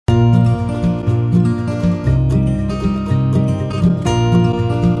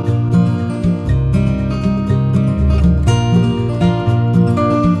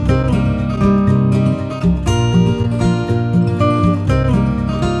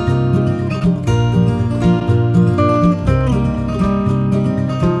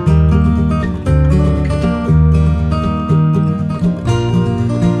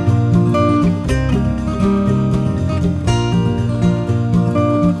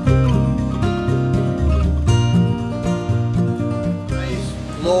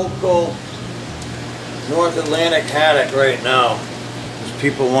local North Atlantic haddock right now, because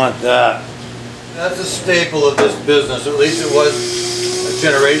people want that. That's a staple of this business, or at least it was a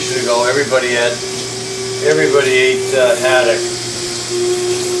generation ago. Everybody ate haddock.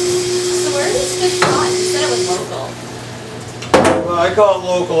 So where are these fish caught? You said it was local. Well, I call it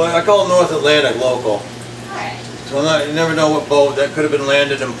local. I call North Atlantic local. Alright. So you never know what boat. That could have been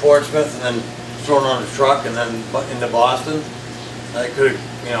landed in Portsmouth and then thrown on a truck and then into Boston. I could have,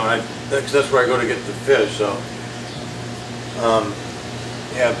 you know, that's where I go to get the fish. So,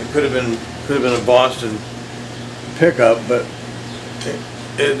 yeah, it could have been a Boston pickup, but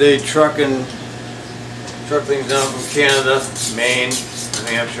they truck things down from Canada, Maine, New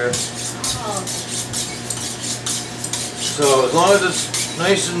Hampshire. Oh. So as long as it's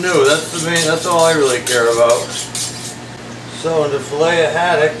nice and new, that's all I really care about. So to fillet a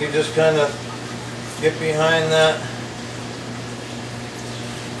haddock, you just kind of get behind that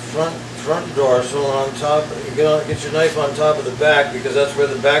front dorsal and on top. You get your knife on top of the back, because that's where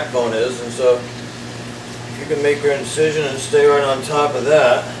the backbone is, and so if you can make your incision and stay right on top of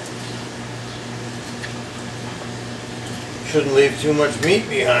that, you shouldn't leave too much meat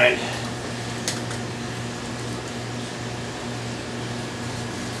behind.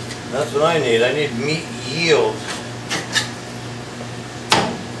 That's what I need. I need meat yield.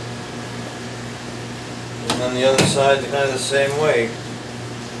 And on the other side, kind of the same way.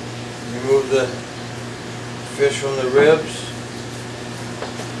 Remove the fish from the ribs.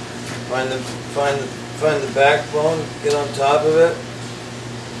 Find the backbone. Get on top of it.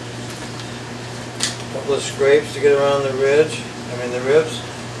 A couple of scrapes to get around the ridge. The ribs.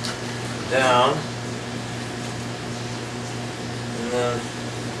 Down. And then.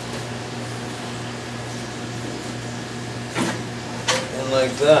 And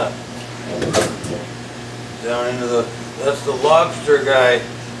like that. Down into that's the lobster guy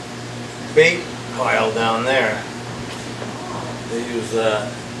bait pile down there. They use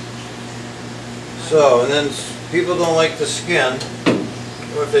that. So, and then people don't like the skin,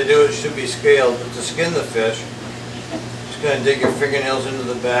 or if they do, it should be scaled, but to skin the fish, just kind of dig your fingernails into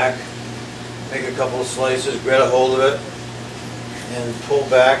the back, make a couple of slices, grab a hold of it, and pull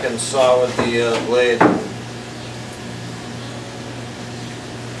back and saw with the blade.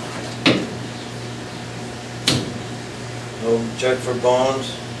 Check for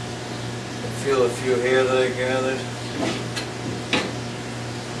bones. Feel a few here that I gathered.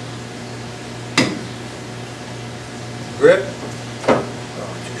 Grip.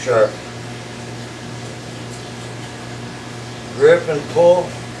 Oh, too sharp. Grip and pull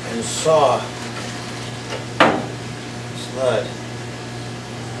and saw. Slide.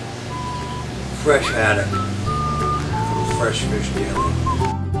 Fresh haddock from Fresh Fish Daley.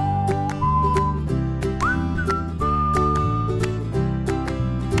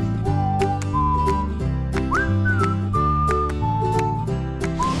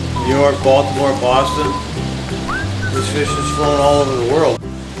 New York, Baltimore, Boston. This fish is flown all over the world.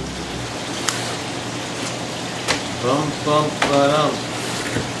 Bum, bum, ba-dum.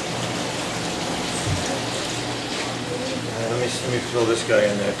 Let me throw this guy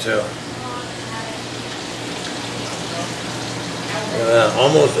in there too. Look at that,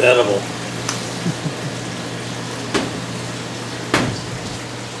 almost edible.